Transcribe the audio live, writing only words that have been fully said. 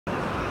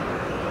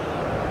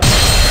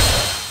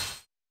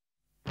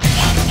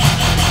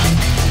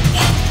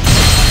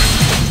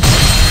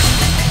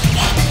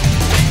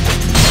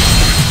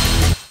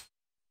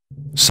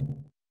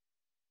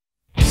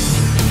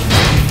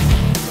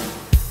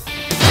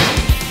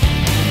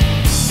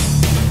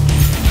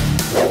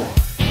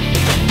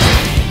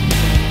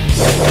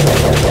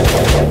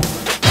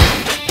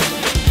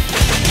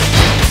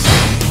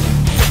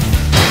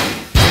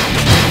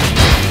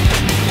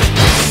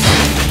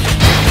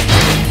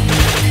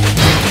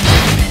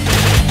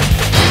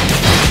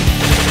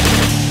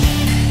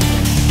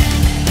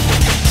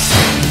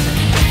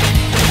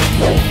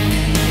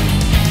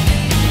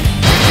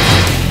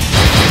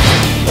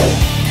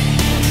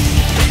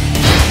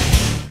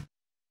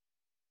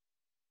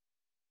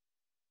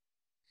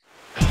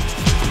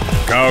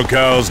Cao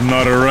Cao's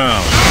not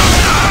around.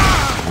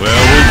 Well,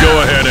 we'll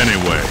go ahead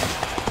anyway.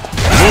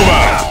 Move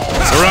out!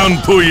 Surround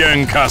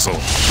Puyang Castle.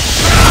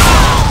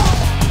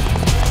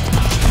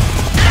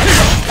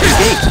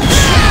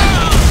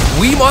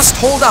 We must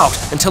hold out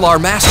until our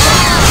master...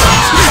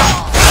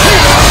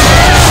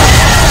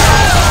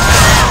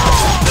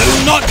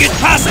 Do not get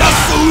past us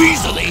so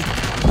easily!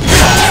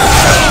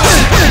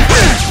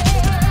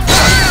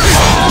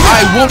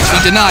 I won't be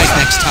denied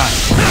next time.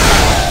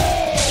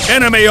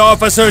 Enemy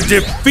officer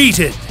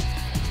defeated!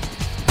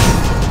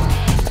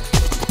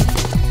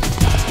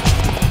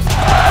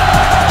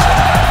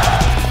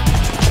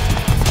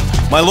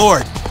 My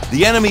lord,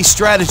 the enemy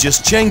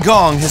strategist Chen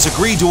Gong has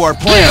agreed to our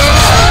plan.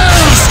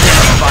 He's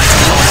standing by to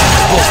launch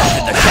a bolt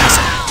within the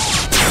castle.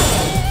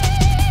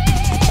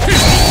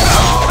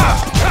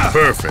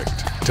 Perfect.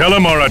 Tell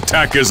him our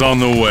attack is on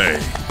the way.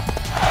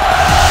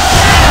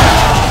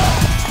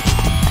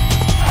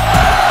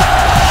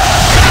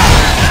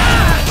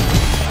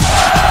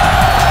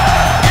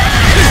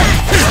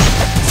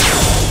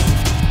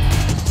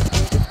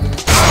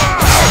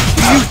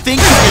 Do you think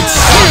you can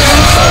stop me?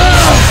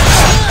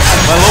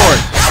 My lord,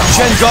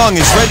 Chen Gong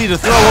is ready to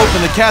throw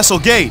open the castle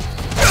gate.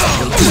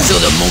 He'll do so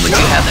the moment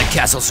you have the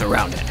castle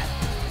surrounded.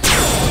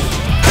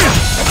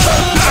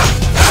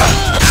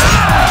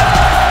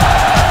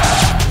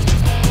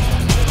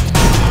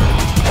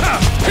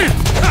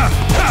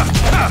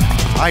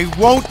 I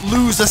won't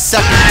lose a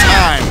second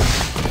time.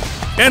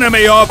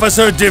 Enemy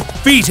officer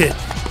defeated!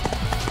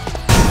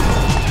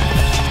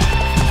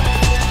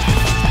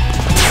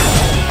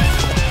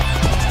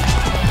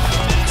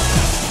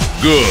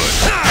 Good.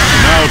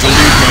 Now to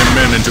lead my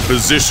men into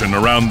position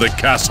around the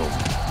castle.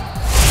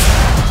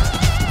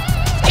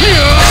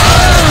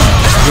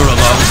 You're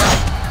alone?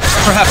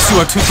 Perhaps you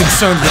are too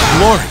concerned with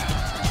glory.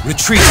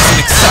 Retreat is an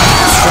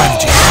acceptable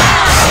strategy.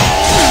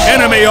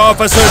 Enemy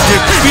officer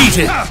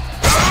defeated!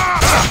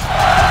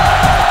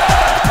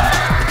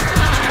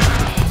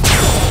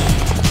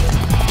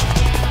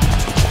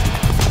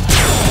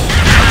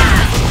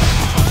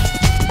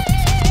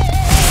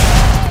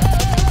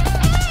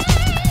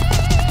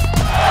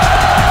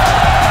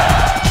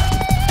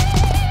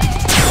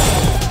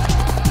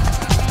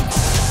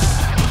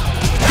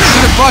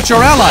 Brought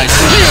your allies.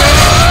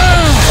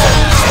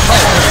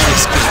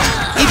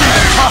 Even if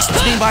it costs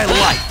me my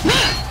life.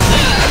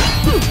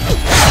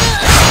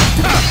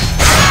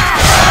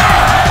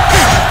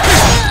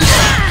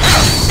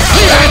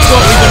 That's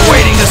what we've been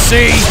waiting to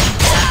see!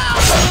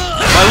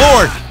 My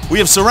lord, we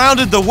have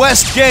surrounded the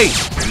west gate.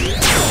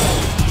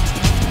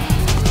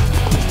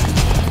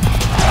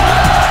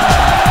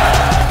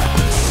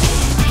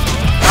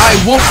 I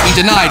won't be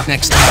denied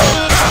next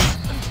time.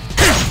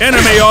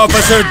 Enemy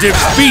officer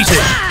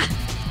defeated!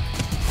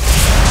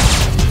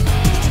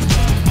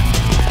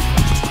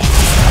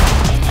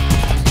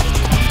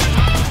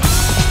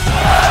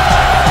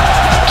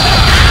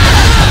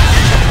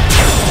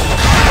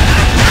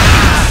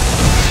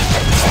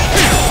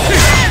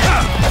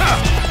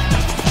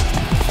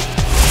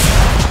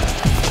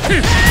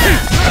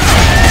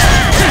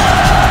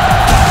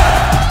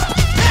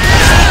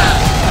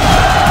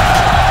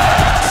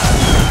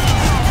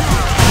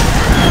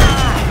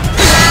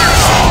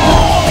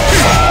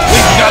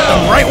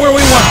 Right where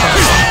we want them.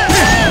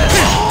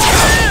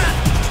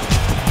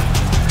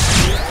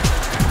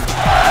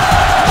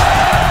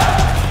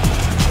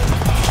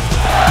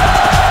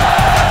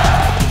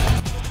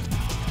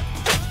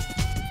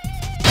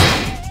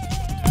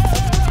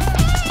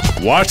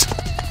 What?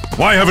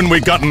 Why haven't we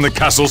gotten the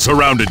castle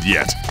surrounded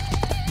yet?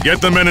 Get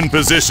the men in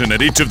position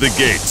at each of the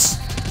gates.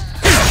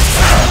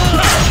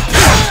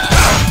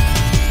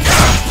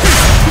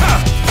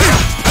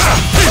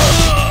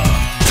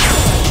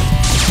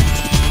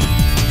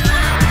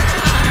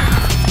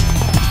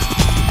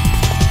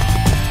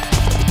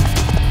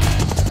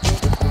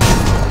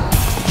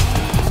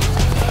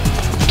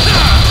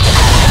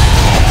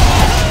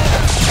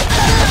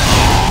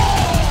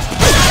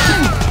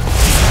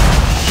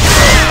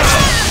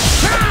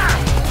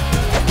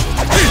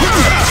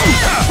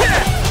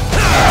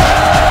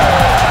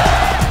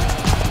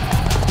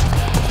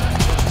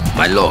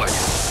 My lord,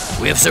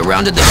 we have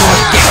surrounded the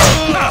north gate.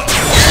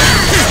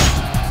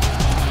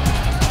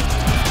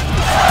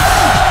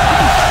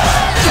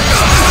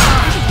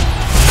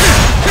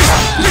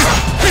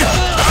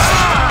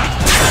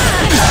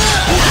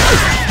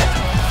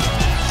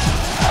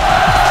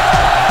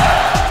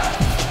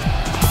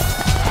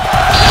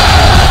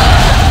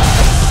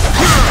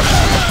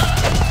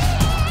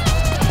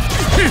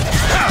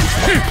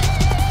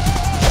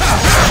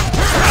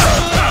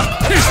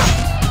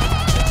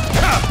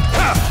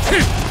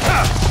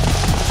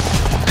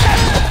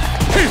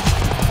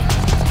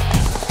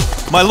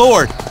 My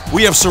lord,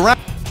 we have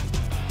surrounded...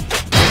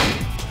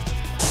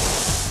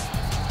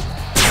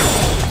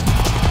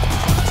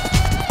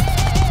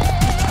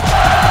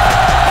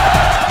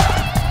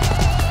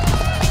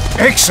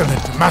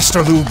 Excellent,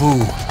 Master Lu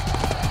Bu.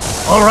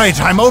 All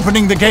right, I'm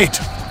opening the gate.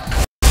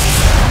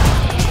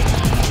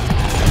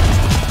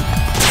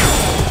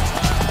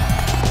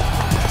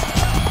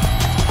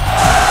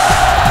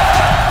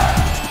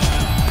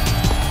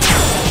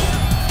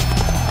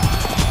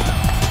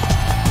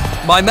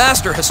 My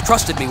master has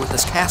trusted me with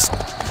this castle.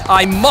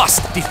 I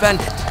must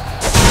defend it.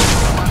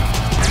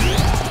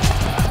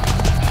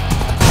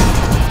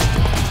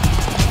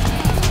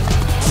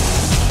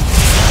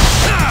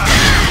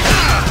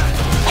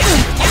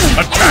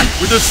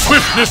 Attack with the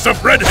swiftness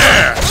of Red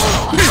Hare!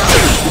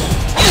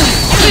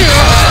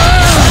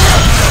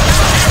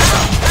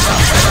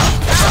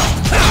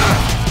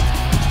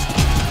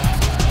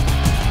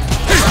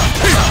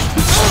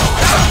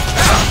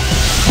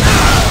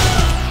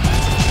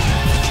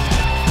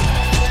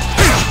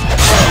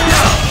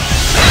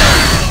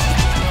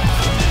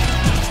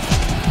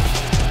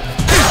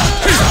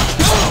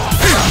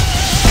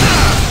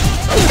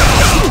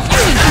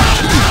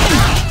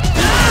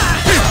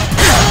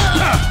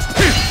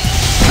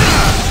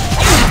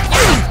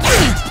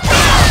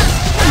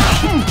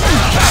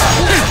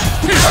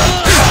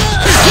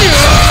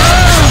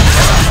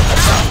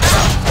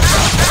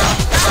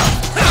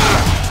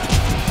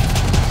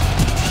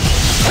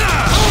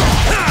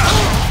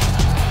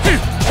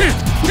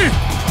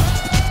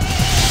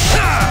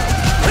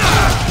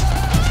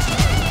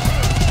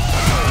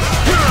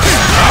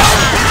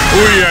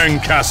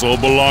 Koei Castle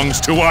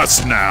belongs to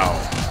us now.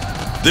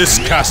 This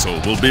castle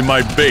will be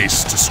my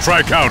base to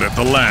strike out at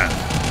the land.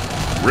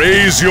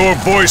 Raise your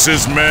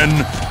voices, men!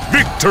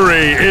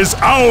 Victory is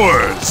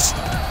ours!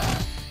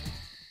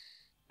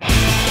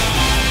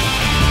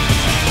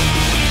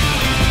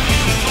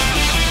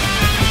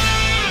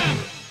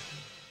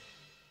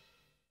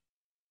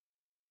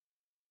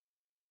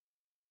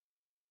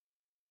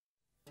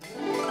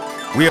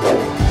 We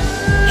have...